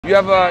You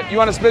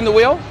want to spin the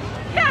wheel?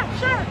 Yeah,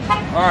 sure.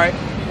 All right.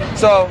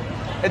 So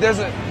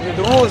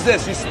the rule is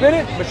this: you spin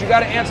it, but you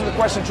got to answer the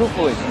question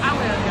truthfully. I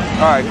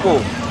will. All right,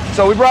 cool.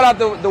 So we brought out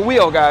the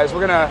wheel, guys.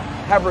 We're gonna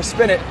have her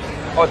spin it.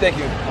 Oh, thank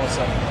you.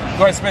 Melissa.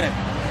 Go ahead, spin it.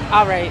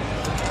 All right.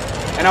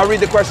 And I'll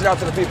read the question out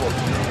to the people.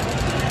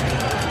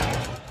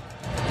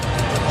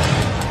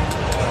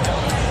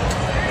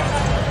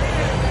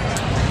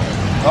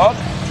 Oh,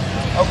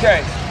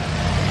 okay.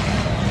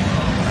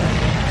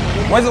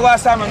 When's the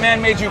last time a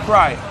man made you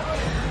cry?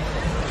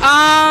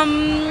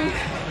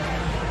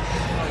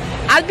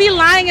 I'd be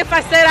lying if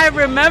I said I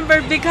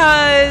remembered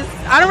because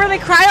I don't really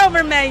cry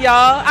over men,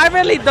 y'all. I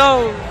really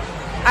don't.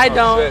 I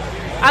don't. Shit.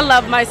 I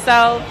love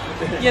myself,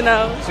 you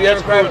know. So you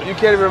haven't cried? You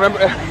can't even remember?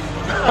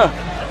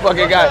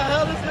 Fucking guy.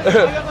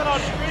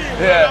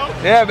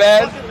 Yeah,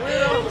 man.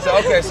 So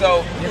okay,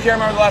 so you can't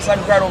remember the last time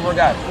you cried over a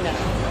guy? No.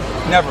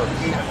 Never.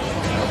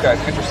 Okay,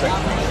 interesting.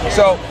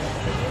 So,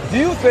 do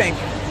you think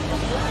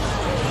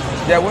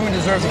that women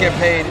deserve to get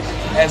paid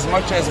as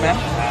much as men?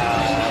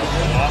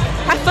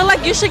 I feel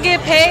like you should get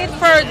paid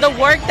for the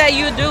work that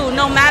you do,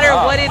 no matter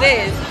what it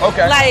is.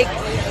 Okay. Like,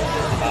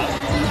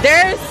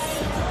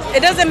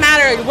 it doesn't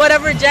matter,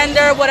 whatever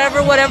gender,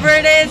 whatever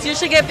it is, you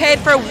should get paid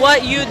for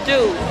what you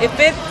do. If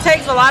it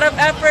takes a lot of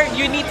effort,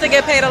 you need to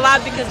get paid a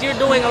lot because you're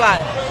doing a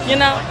lot, you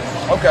know?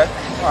 Okay,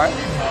 all right,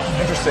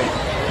 interesting.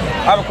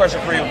 I have a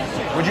question for you.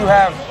 Would you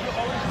have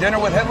dinner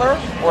with Hitler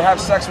or have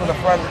sex with a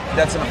friend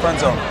that's in a friend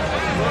zone?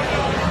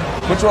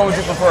 Which one would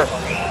you prefer?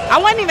 I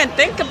wouldn't even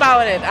think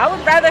about it. I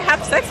would rather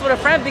have sex with a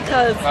friend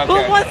because who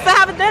wants to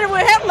have a dinner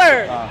with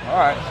Hitler? All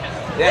right.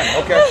 Yeah,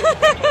 okay.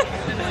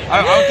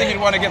 I don't think you'd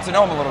want to get to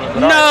know him a little bit. But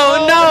No,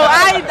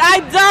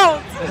 I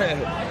don't.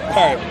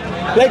 All right.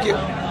 Thank you.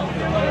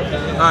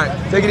 All right.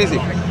 Take it easy.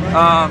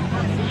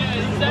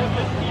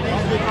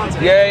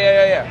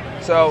 Yeah.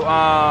 So,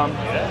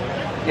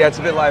 yeah, it's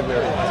a bit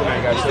livelier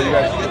tonight, guys. So you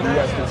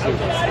guys can see.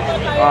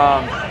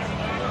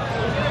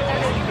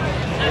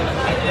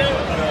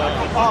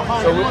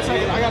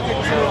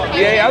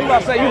 Yeah, I was about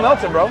to say, you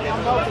melted, bro. You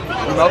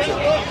melted.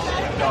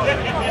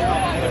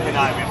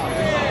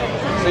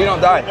 So you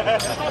don't die.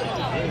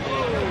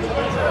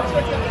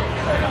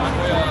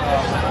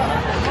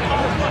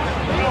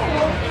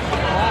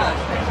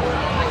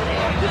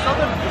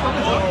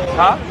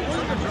 Huh?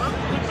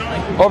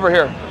 Over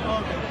here.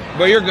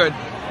 But you're good.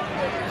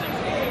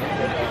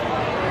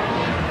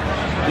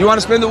 You want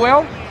to spin the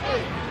wheel?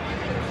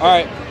 All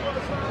right.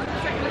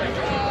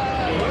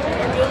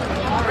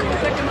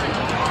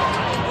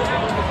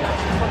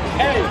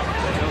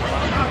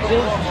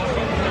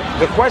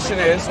 The question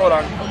is, hold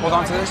on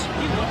to this.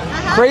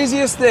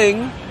 Craziest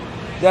thing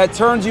that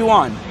turns you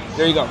on.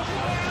 There you go.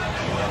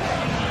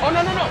 Oh,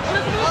 no.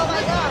 Oh,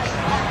 my God.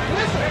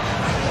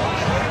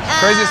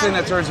 Craziest thing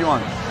that turns you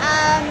on.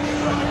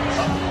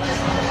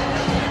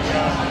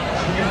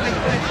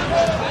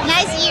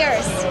 Nice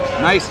ears.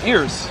 Nice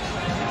ears.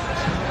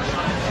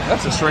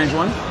 That's a strange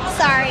one.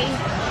 Sorry.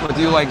 What,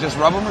 do you like just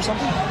rub them or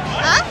something?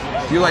 Huh?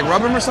 Do you like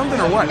rub them or something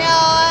or what?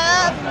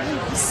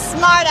 No,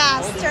 smart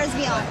ass turns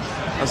me on.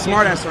 A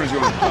smart ass turns you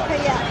on.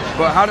 Yeah.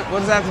 But what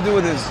does that have to do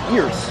with his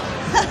ears?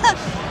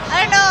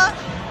 I don't know,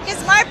 because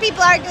smart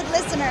people are good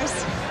listeners.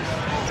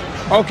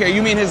 Okay,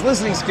 you mean his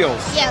listening skills?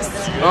 Yes.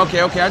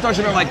 Okay. I thought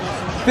you meant like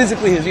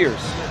physically his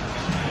ears.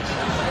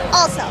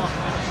 Also.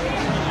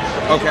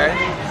 Okay.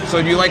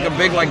 So do you like a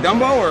big like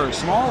Dumbo or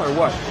small or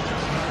what?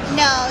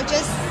 No,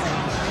 just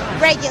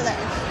regular.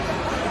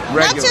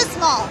 Not too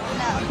small.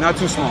 No. Not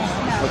too small.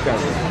 No. Okay.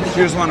 So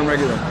you just want them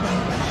regular.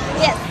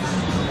 Yes.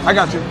 I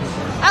got you.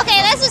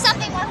 Okay, let's do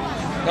something more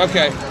fun.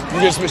 Okay.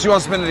 She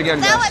wants to spin it again.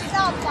 That guys. was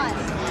not fun.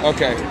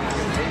 Okay.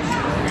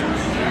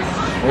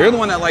 Well, you're the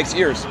one that likes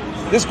ears.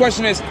 This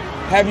question is,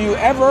 have you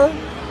ever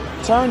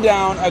turned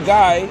down a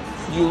guy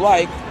you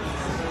like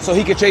so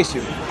he could chase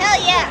you?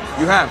 Hell yeah.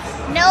 You have?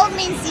 No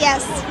means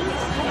yes.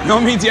 No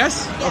means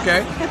yes? Yes.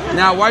 Okay.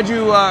 Now, why'd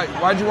you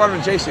want him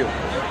to chase you?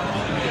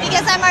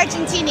 Because I'm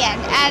Argentinian,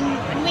 and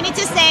we need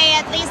to say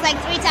at least like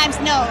 3 times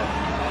no,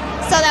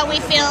 so that we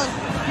feel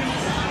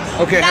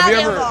Okay,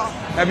 valuable.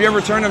 have you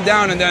ever turned them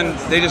down and then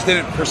they just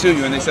didn't pursue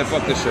you and they said,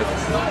 fuck this shit,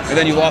 and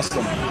then you lost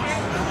them?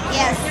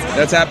 Yes.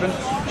 That's happened?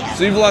 Yeah.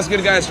 So you've lost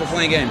good guys for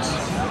playing games?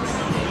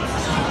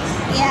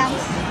 Yeah.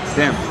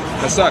 Damn,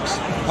 that sucks.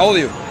 How old are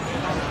you?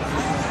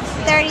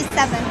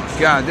 37.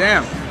 God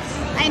damn.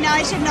 I know,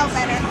 I should know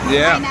better.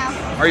 Yeah. By now.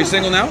 Are you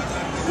single now?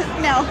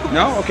 No.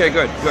 No? Okay,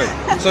 good.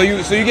 So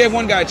you gave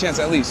one guy a chance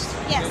at least?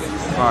 Yes.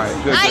 All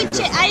right, good.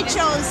 I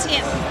chose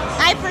him.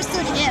 I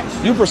pursued him.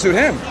 You pursued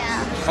him? Yeah.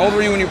 How old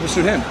were you when you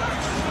pursued him?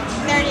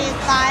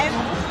 35.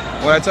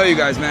 What I tell you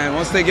guys, man,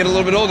 once they get a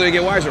little bit older, they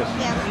get wiser.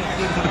 Yeah.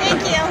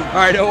 Thank you. All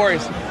right, no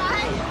worries.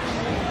 Bye.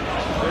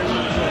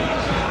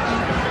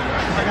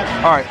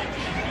 All right.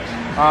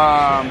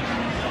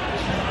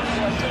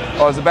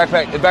 Oh, is the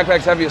backpack? The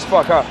backpack's heavy as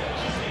fuck, huh?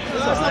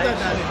 It's not that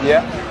bad.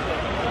 Yeah.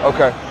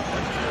 Okay.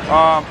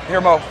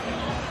 Here, Mo.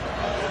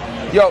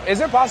 Yo, is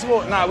it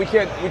possible? Nah, we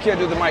can't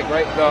do the mic,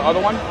 right? The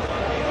other one? We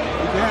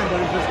can, but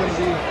it's just gonna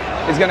be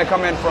is going to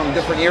come in from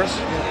different ears.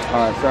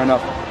 All right, fair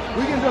enough.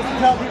 We can just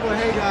tell people,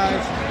 hey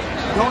guys,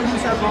 don't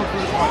use that wrong for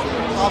the party.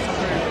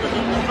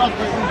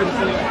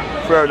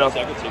 Fair enough.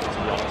 I could take it, to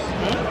be honest.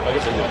 I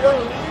guess I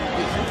would.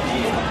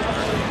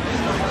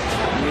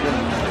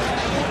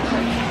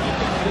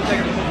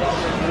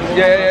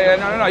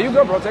 Yeah. No. You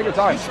go, bro. Take your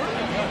time.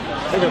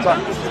 Take your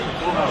time.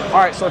 All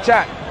right, so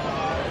chat.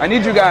 I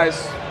need you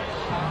guys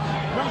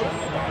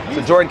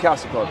to join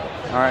Castle Club.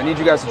 All right, I need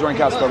you guys to join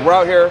Castle Club. We're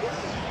out here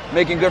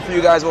making good for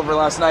you guys over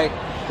last night.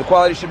 The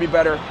quality should be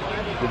better.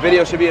 The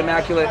video should be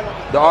immaculate.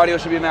 The audio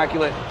should be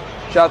immaculate.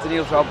 Shout out to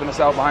Neil for helping us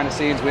out behind the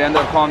scenes. We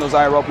ended up calling those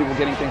IRL people,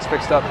 getting things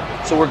fixed up.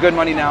 So we're good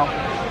money now.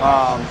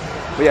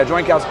 But yeah,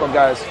 join Castle Club,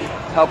 guys.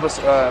 Help us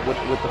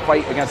with the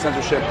fight against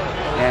censorship.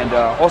 And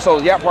also,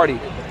 Yacht Party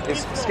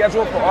is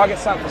scheduled for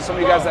August 10th. For some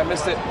of you guys that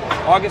missed it,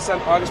 August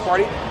 10th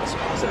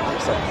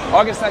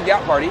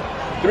Yacht Party.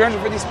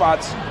 350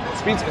 spots.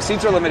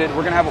 Seats are limited.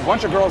 We're going to have a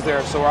bunch of girls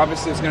there, so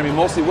obviously it's going to be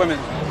mostly women.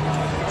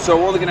 So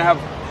we're only going to have,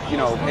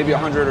 maybe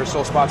 100 or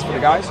so spots for the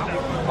guys.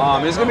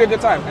 It's going to be a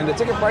good time. And the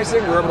ticket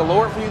pricing, we're able to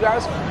lower it for you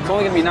guys. It's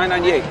only going to be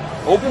 $9.98.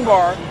 Open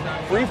bar,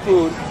 free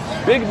food,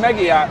 big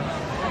mega yacht,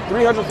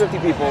 350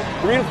 people,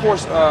 3 to 4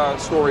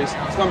 stories.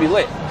 It's going to be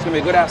lit. It's going to be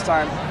a good ass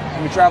time. We're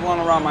going to be traveling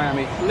around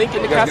Miami. Link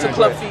in the Castle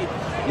Club feed.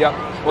 Yep.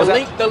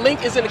 The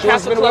link is in the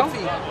Castle Club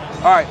feed.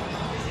 All right.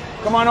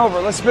 Come on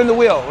over. Let's spin the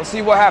wheel. Let's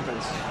see what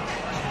happens.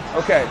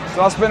 Okay.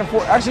 So I'll spin it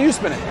for. Actually, you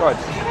spin it. Go ahead.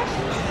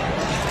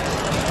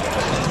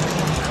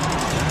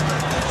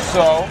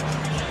 So.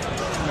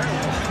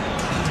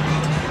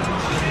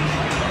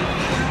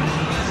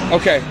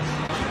 Okay.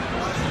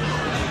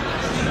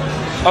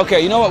 Okay,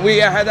 you know what? We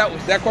had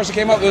that question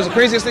came up. It was the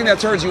craziest thing that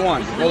turns you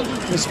on. Well,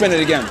 let me spin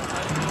it again.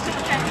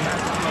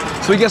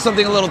 So we get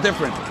something a little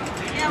different.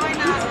 Yeah, why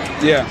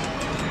not? Yeah.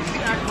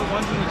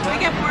 I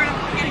get bored of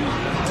getting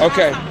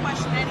Okay. that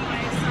question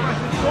anyway,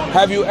 so.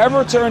 Have you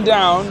ever turned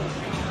down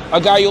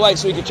a guy you like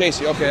so he could chase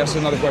you? Okay, that's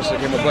another question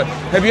that came up. But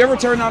have you ever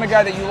turned down a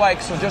guy that you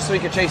like just so he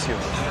could chase you?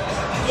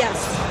 Yes.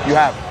 You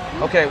have.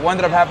 Okay, what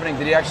ended up happening?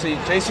 Did he actually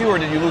chase you or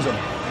did you lose him?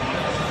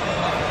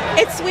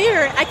 It's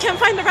weird. I can't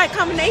find the right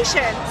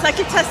combination. It's like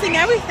you're testing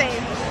everything.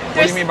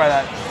 What do you mean by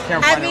that?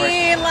 Can't find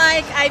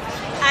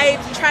I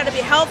try to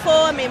be helpful.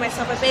 I made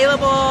myself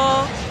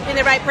available in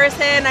the right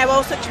person. I've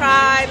also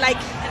tried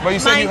But you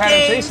said you had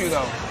him chase you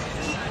though.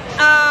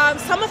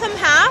 Some of them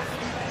have,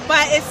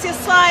 but it's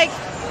just like.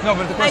 No,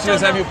 but the question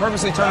is, have you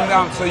purposely turned him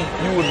down so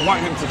you would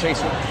want him to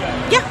chase you?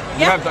 Yeah.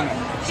 You have done that.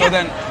 So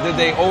then, did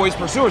they always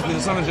pursue, or did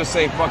someone just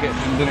say fuck it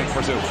and didn't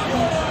pursue?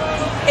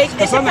 It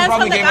depends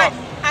on the guy. Up.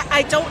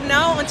 I don't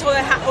know until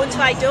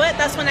I do it.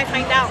 That's when I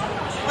find out.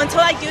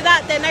 Until I do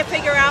that, then I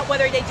figure out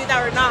whether they do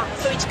that or not.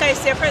 So each guy is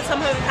different. Some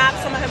of them have,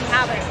 some of them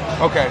haven't.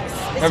 Okay.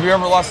 Have you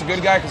ever lost a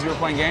good guy because you were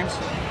playing games?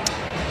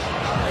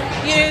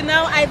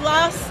 I've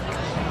lost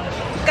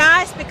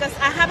guys because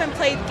I haven't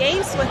played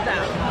games with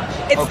them.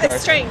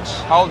 It's strange.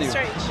 How old are you? It's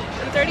strange.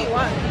 I'm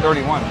 31.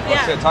 31.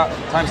 Yeah.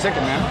 Time's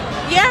ticking, man.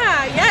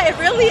 Yeah, it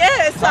really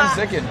is. Time's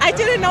ticking. I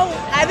didn't know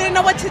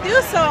what to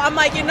do, so I'm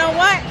like, you know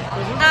what?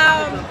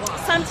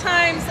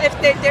 Sometimes if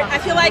I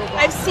feel like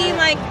I've seen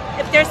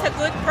if there's a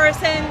good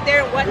person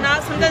there,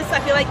 whatnot. Sometimes I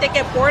feel like they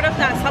get bored of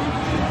that.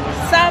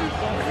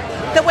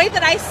 The way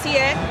that I see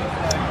it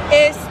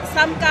is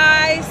some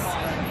guys,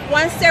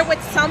 once they're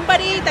with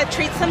somebody that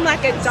treats them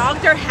like a dog,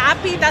 they're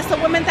happy. That's the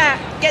woman that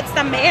gets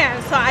the man.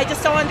 So I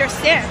just don't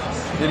understand.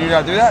 Did you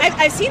not do that?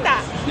 I've seen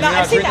that. Did you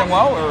not treat them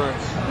well, or?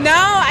 No,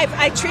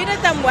 I treated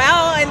them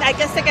well, and I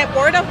guess they get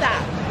bored of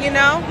that. You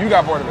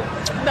got bored of it.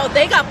 No,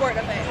 they got bored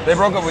of it. They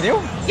broke up with you?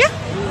 Yeah.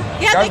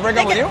 Guys break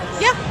up with you?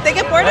 Yeah, they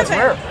get bored That's of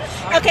it. rare.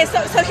 Okay, so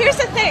here's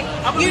the thing.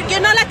 You're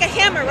not like a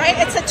hammer, right?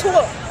 It's a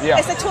tool. Yeah.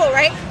 It's a tool,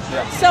 right?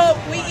 Yeah. So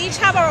we each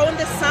have our own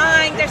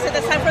design. There's a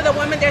design for the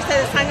woman. There's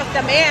a design of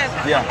the man.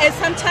 Yeah. And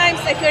sometimes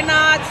if you're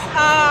not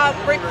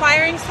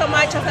requiring so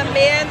much of a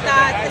man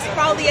that is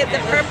probably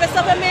the purpose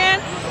of a man,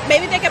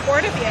 maybe they get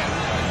bored of you.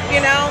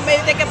 Maybe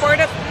they get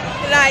bored of,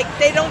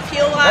 they don't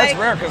feel like. That's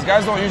rare because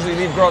guys don't usually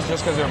leave girls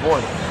just because they're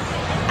bored.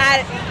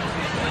 I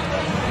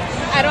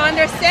don't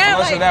understand.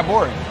 Unless you're that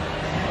bored.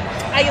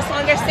 I just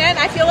don't understand.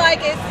 I feel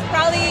like it's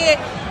probably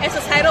a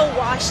societal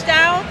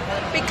washdown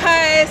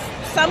because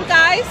some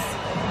guys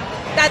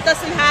that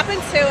doesn't happen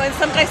to, and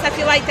some guys I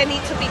feel like they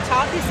need to be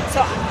taught this.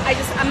 So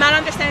I'm not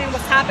understanding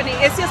what's happening.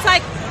 It's just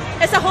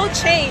it's a whole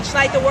change.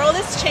 The world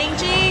is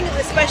changing,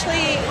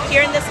 especially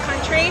here in this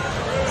country.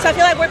 So I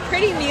feel like we're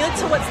pretty new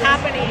to what's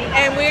happening,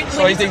 and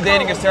So you think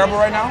dating is terrible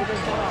right now?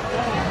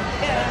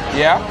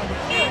 Yeah.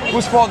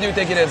 Whose fault do you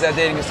think it is that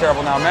dating is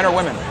terrible now, men or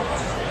women?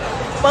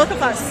 Both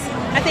of us.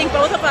 I think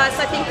both of us.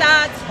 I think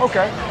that.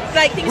 Okay.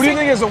 Who do you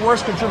think is the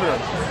worst contributor?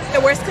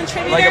 The worst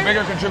contributor? Like a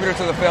bigger contributor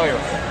to the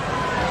failure?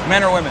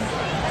 Men or women?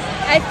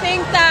 I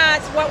think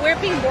that what we're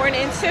being born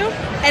into,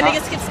 and it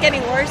just keeps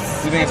getting worse.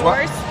 You think it's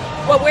what? Worse.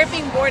 What we're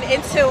being born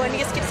into, and it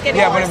just keeps getting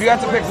worse. Yeah, but if you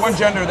had to pick one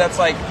gender that's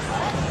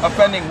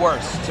offending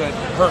worse to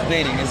hurt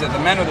dating, is it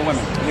the men or the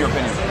women, in your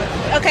opinion?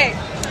 Okay,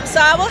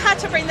 so I will have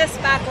to bring this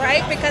back,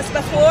 right? Because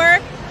before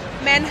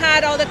men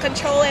had all the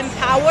control and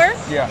power.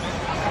 Yeah.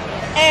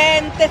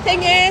 And the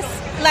thing is,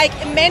 like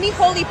many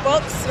holy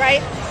books,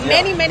 right?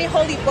 Yeah. Many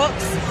holy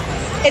books,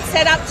 it's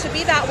set up to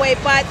be that way.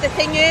 But the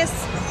thing is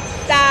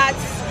that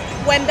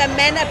when the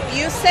men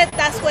abuse it,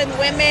 that's when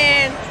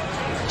women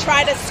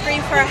try to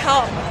scream for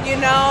help, you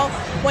know?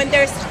 When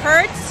there's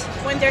hurt,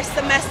 when there's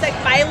domestic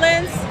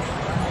violence,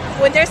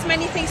 when there's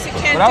many things you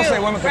can't do. But I'll say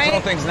women control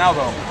right? things now,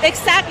 though.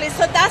 Exactly.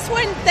 So that's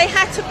when they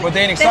had to. But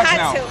dating they sucks had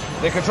now.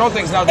 to. They control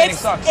things now. Dating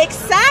sucks.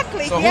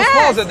 Exactly. So yes. whose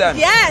fault is it then?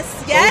 Yes.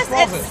 So Yes. whose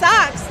fault It is it?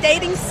 sucks.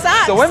 Dating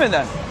sucks. The women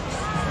then.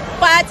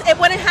 But it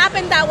wouldn't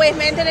happen that way if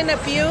men didn't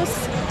abuse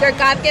their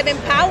God-given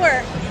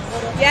power.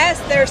 Yes,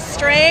 their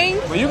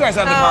strength. But you guys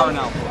have the power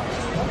now.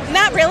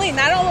 Not really.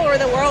 Not all over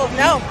the world.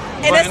 No.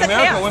 And But it's in a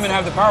America, chaos. women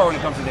have the power when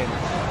it comes to dating.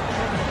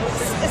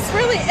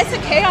 It's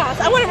a chaos.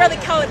 I wouldn't really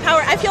call it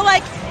power. I feel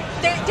like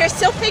they're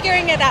still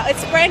figuring it out.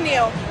 It's brand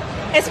new.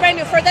 It's brand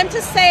new. For them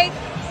to say,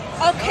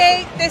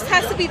 okay, this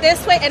has to be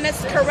this way and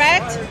it's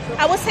correct,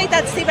 I would say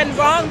that's even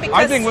wrong because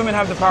I think women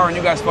have the power and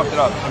you guys fucked it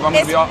up, if I'm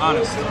going to be all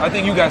honest. I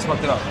think you guys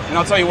fucked it up. And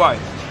I'll tell you why.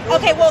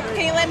 Okay, well,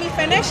 can you let me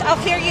finish? I'll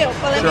hear you,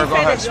 but let Sure, me go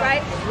finish,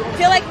 ahead. right? I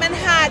feel like men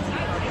had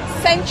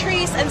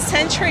centuries and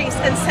centuries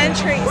and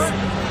centuries.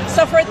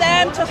 So for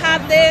them to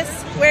have this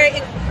where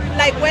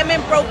like women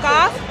broke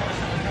off,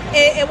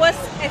 it was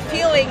a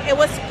feeling, it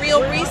was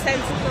real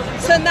reasons.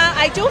 So now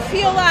I do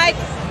feel like,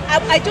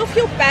 I do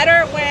feel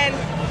better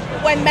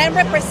when men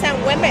represent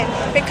women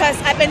because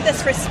I've been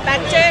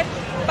disrespected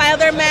by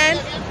other men.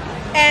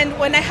 And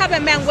when I have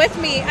a man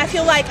with me, I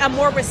feel like I'm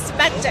more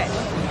respected.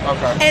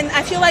 Okay. And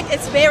I feel like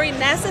it's very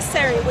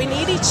necessary. We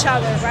need each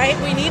other, right?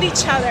 We need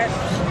each other.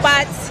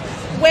 But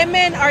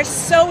women are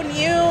so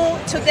new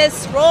to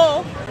this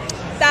role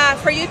that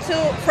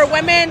for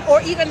women or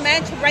even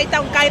men to write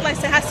down guidelines,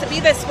 it has to be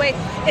this way.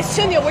 It's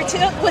too new. We're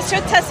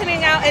still testing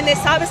it out, and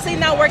it's obviously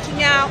not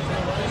working out.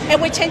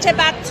 And we change it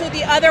back to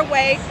the other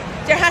way.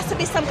 There has to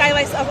be some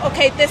guidelines of,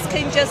 okay, this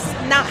can just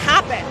not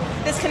happen.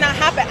 This cannot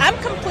happen. I'm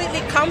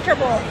completely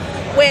comfortable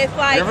with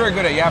like. You're very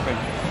good at yapping.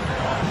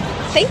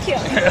 Thank you.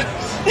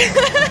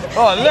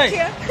 Oh, Thank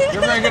thank you.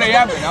 You're very good at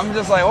yapping. I'm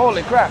just like,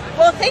 holy crap.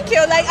 Well, thank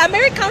you. Like, I'm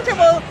very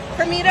comfortable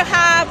for me to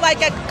have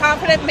like a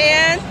confident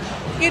man,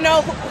 you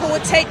know, who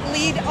would take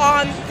lead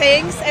on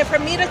things, and for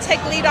me to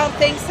take lead on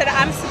things that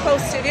I'm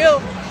supposed to do.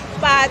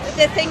 But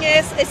the thing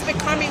is, it's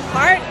becoming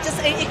hard, just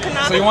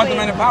economically. So you want the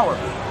men in power?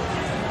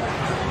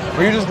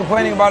 Were you just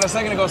complaining about a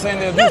second ago saying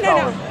they abuse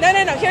power?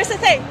 No. Here's the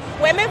thing.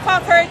 Women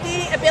fought for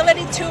the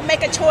ability to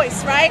make a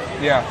choice, right?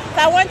 Yeah. If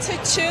I want to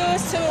choose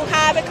to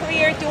have a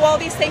career, do all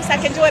these things, I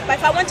can do it. But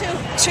if I want to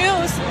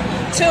choose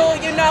to,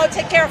 you know,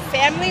 take care of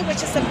family, which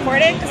is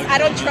important because I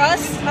don't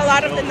trust a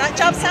lot of the nut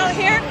jobs out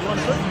here,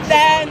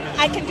 then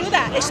I can do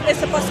that. It's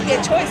supposed to be a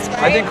choice,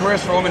 right? I think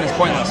careers for women is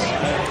pointless.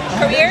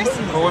 Careers?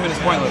 For women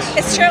is pointless.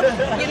 It's true.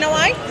 You know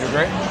why? You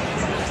agree?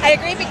 I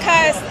agree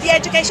because the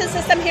education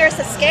system here is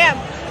a scam.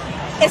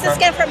 It's a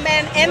scam for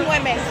men and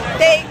women.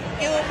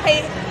 You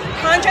pay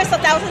hundreds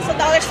of thousands of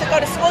dollars to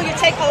go to school. You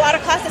take a lot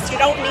of classes you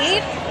don't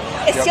need.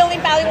 It's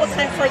stealing valuable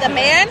time for the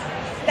man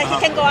that he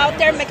can go out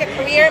there, make a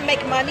career, make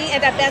money,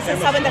 and advance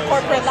himself in the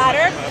corporate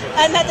ladder.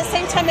 And at the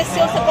same time, it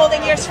steals the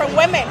golden years from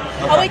women.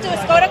 All we do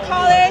is go to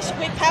college,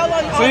 we pile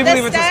on all this debt. So you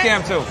believe it's a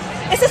scam too?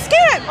 It's a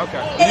scam. Okay.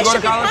 Did you go to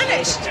should college? be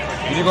punished.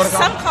 Did you go to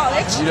college? Some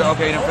college. You did?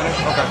 Okay, you didn't finish?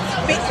 Okay.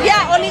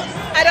 Yeah, only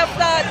out of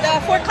the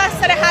 4 classes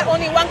that I had,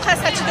 only 1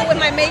 class had to do with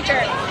my major.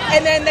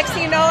 And then next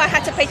thing you know, I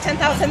had to pay $10,000.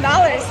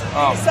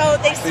 Oh. So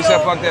they So you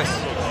said, fuck this.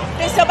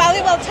 There's still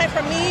valuable time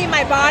for me,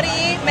 my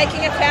body,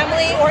 making a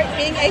family, or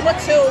being able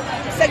to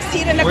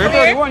succeed in a Well,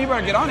 career. you're 31, you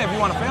better get on it if you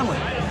want a family.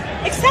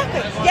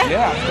 Exactly. Yeah.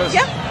 Yeah, because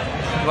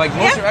like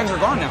most of your eggs are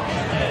gone now.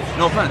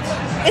 No offense.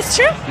 It's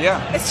true.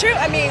 Yeah. It's true.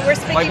 I mean, we're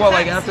speaking Like what?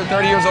 Like facts. after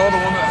 30 years old, a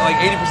woman, like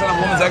 80% of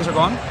women's eggs are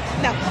gone?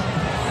 No.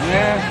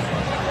 Yeah.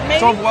 Maybe.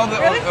 So well, the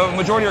Really?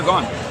 majority are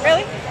gone.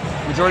 Really?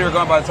 Majority are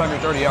gone by the time you're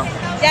 30. Yeah.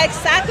 Yeah,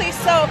 exactly.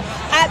 So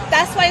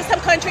that's why in some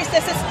countries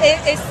it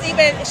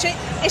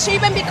should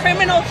even be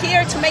criminal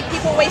here to make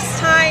people waste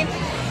time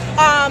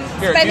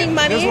Here, spending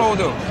money. Here's what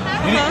we'll do.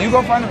 You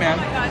go find a man.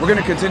 We're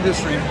gonna continue the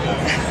stream.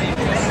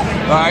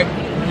 All right.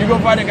 You go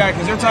find a guy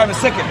because your time is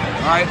ticking.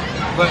 All right.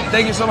 But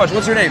thank you so much.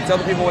 What's your name? Tell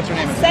the people what's your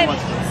name. Sunny.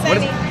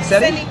 Sunny?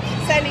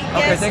 Sunny.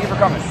 Okay. Yes. Thank you for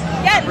coming.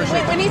 Yeah,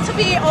 Appreciate we it. need to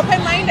be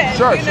open-minded.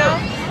 Sure, you know.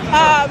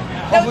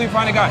 Hopefully you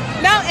find a guy.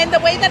 No, and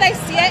the way that I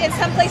see it, in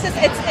some places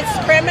it's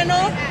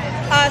criminal.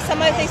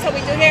 Some of the things that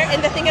we do here, and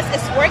the thing is,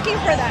 it's working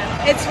for them.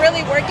 It's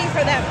really working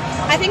for them.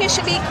 I think it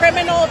should be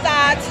criminal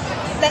that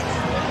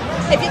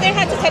if you didn't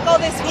have to take all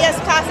these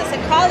BS classes in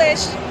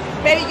college,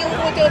 maybe you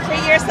will do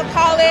 3 years of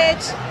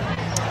college.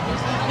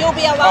 You'll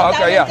be a lot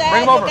down in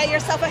debt. You'll get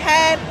yourself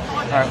ahead.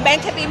 Right. Men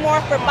can be more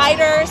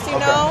providers, you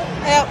know.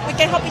 We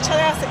can help each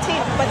other as a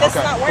team, but this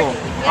is not working. Cool.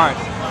 Yeah. All right.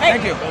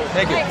 Thank you.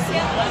 Thank you. Thanks,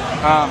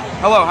 yeah.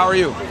 Hello, how are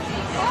you?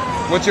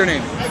 What's your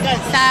name?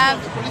 Sab.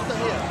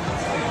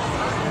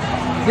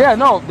 Yeah,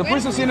 no, the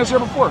police have seen us here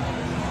before.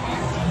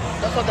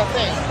 That's what they're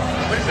saying.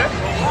 What is that?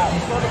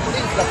 The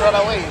police that got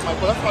away.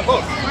 That's my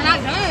boat. We're not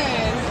done.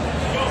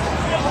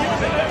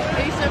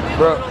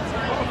 Bro.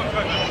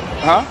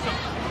 Huh?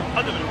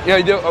 Yeah,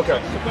 you do? Okay.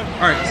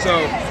 All right, so,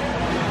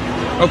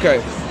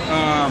 okay.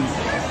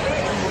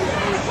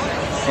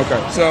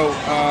 Okay, so,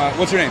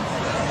 what's your name?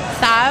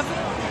 Sav.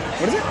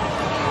 What is it?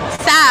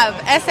 Sav.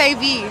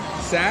 S-A-V.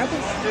 Sab?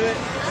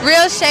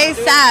 Real Shay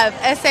Sav.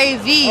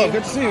 S-A-V. Oh,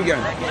 good to see you again.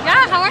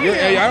 Yeah, how are you?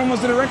 Hey, I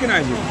almost didn't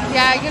recognize you.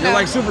 Yeah, you know. You're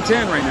like super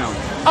tan right now.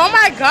 Oh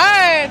my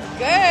God.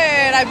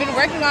 Good. I've been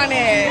working on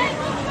it.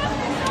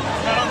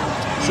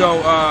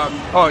 So,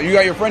 oh, you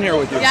got your friend here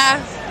with you? Yeah.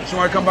 She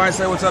want to come by and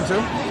say what's up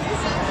too?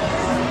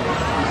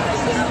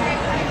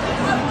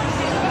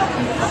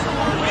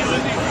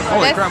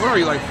 Holy crap, what are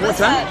you, like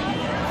 4'10"?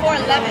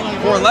 4'11".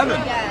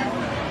 4'11"? Yeah.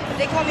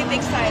 They call me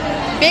Big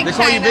China. Big They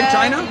call you Big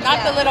China?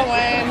 Not the little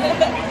one.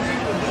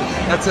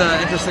 That's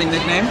an interesting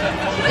nickname.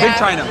 Yeah. Big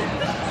China.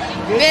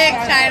 Big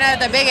China,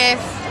 the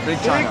biggest. Big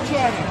China.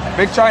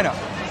 Big China.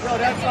 Yo,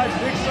 that's like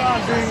Big Sean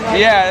being like...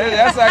 Yeah,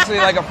 that's actually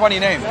like a funny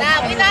name.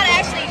 Nah, we're not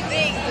actually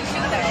big, but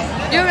you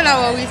know. You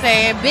know what we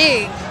say,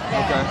 big.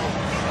 Okay.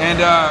 And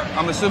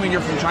I'm assuming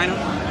you're from China?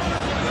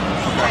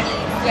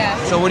 Yeah.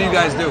 So what do you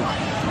guys do?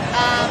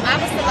 I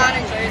have a salon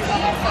in Jersey, so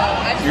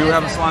I just You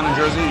have a salon in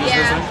Jersey? You just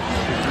Yeah.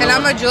 visiting? And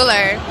I'm a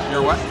jeweler.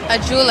 You're what? A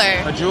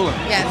jeweler. A jeweler?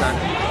 Yes. Okay.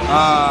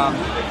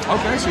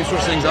 Okay, so you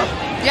switch things up?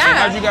 Yeah. And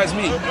how'd you guys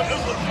meet?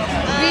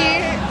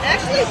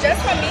 actually just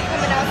from me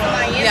coming out to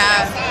Miami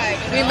outside.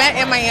 We met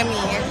in Miami.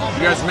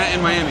 You guys met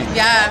in Miami?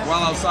 Yeah.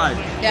 While outside?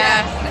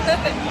 Yeah.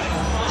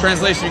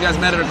 Translation, you guys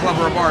met at a club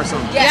or a bar or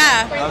something?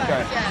 Yeah.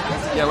 Okay.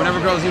 Yeah, whenever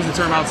girls use the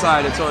term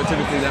outside, it's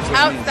typically that's what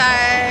it means.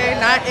 Outside,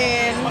 not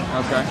in.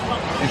 Okay,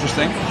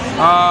 interesting.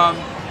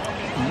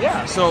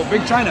 Yeah, so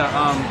Big China,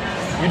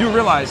 you do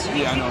realize,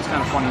 yeah, I know, it's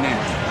kind of a funny name.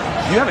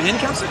 Do you have a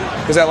handicap sticker?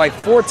 Because at like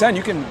 4'10",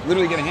 you can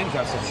literally get a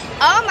handicap sticker.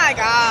 Oh my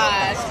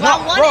gosh. Well,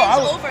 No, one bro,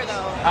 inch over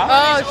though.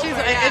 Oh, she's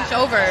an inch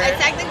over. And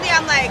technically,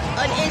 I'm like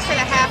an inch and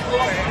a half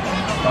over.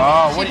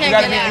 Oh, what, She you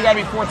can't gotta get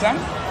be out. 4'10"?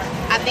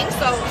 I think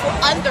so.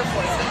 Under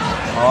 40.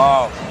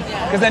 Oh.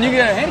 Because then you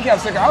get a handicap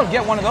sticker, I would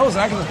get one of those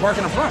and I can just park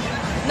in the front.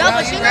 No, No,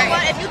 but you you're know right.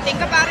 what? If you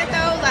think about it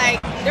though,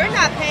 like they're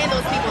not paying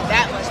those people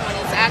that much money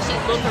to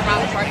actually look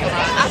around the parking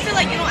lot. I feel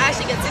like you don't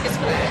actually get tickets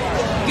for that.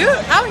 You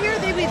out here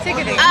they be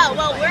ticketing. Oh,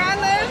 well, where I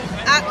live,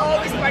 I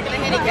always park in a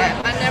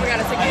handicap. I never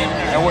got a ticket.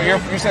 And what,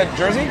 you said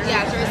Jersey?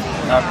 Yeah, Jersey.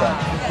 Okay.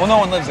 Well, no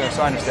one lives there,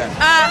 so I understand.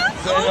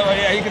 So,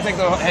 yeah, you can take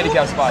the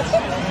handicap spots.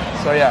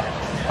 So, yeah.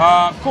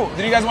 Cool.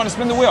 Did you guys want to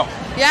spin the wheel?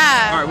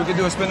 Yeah. All right, we can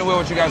do a spin the wheel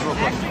with you guys real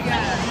quick.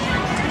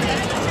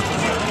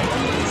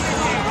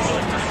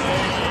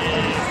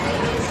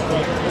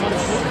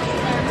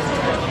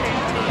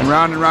 And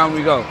round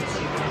we go.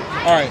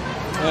 All right.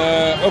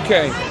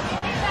 Okay.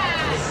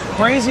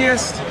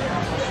 Craziest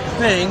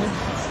thing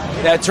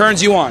that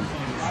turns you on?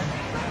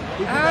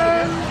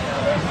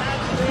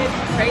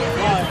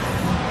 Crazy.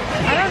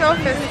 I don't know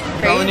if it's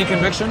crazy. Felony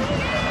conviction?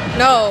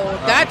 No,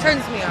 that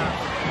turns me on.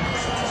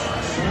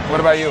 What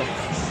about you?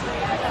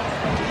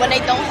 When they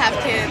don't have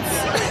kids.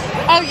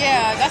 Oh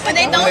yeah, that's When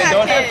they like don't When they have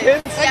don't have kids.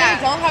 kids? When Yeah.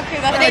 they don't have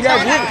kids, that's When they you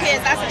guys don't have do.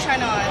 kids, that's a turn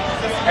on.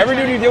 Every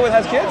dude you deal with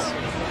has kids?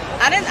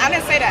 I didn't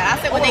say that. I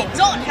said when they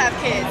don't have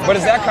kids. But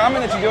is that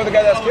common that you deal with a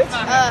guy that has kids?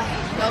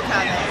 No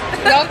comment.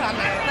 no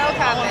comment. No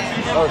comment.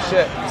 Oh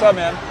shit. What's up,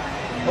 man?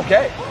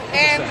 Okay.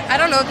 And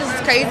I don't know if this is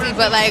crazy,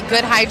 but like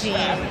good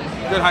hygiene.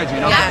 Good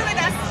hygiene. Okay.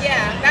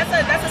 Yeah. That's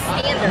a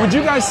standard. Would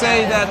you guys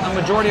say that a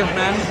majority of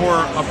men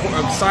or a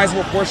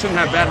sizable portion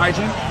have bad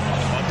hygiene?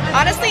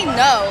 Honestly, no.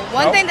 No?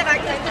 One thing that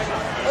I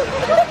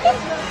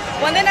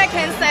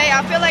can say,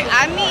 I feel like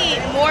I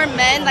meet more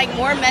men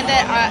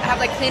that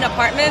have like clean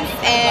apartments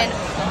and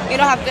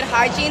have good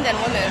hygiene than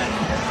women.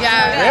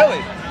 Yeah. Really?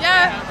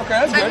 Yeah.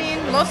 Okay, that's good. I mean,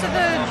 most of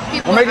the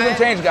people We're making I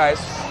some change, guys.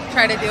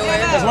 try to deal with.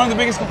 Because one of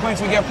the biggest complaints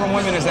we get from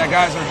women is that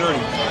guys are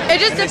dirty. It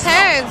just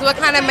depends what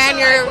kind of man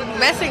you're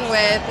messing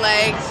with.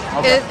 Like,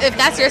 Okay. if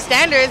that's your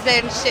standards,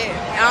 then shit,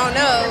 I don't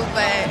know,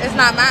 but it's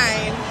not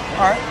mine.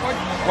 All right.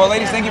 Well,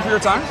 ladies, thank you for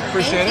your time.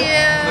 Appreciate Thank it.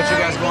 you. Let you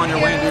guys go on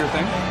your way and do your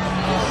thing.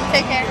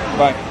 Take care.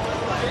 Bye.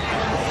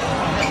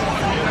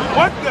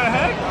 What the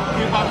heck?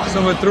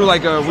 Someone threw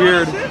like a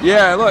weird.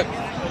 Yeah, look.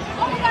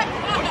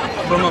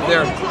 From up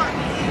there.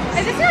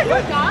 Is this your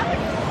new dog?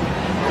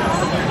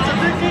 It's a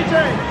big DJ.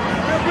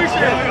 We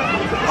appreciate it.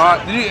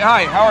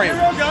 Hi, how are you?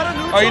 Got a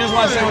new Oh, you just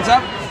want to say what's up?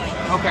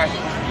 Okay.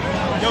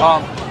 He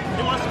wants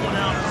to go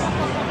down.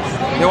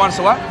 They want us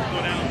to what?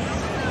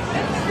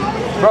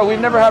 Bro,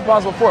 we've never had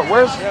problems before.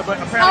 Where's? Yeah, but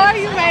How are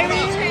apparently...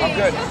 you, baby? I'm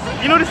good.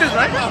 You know what this is,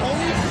 right?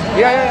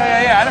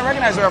 Yeah. I didn't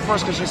recognize her at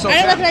first because she's so I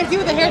didn't fat. recognize you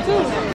with the hair too.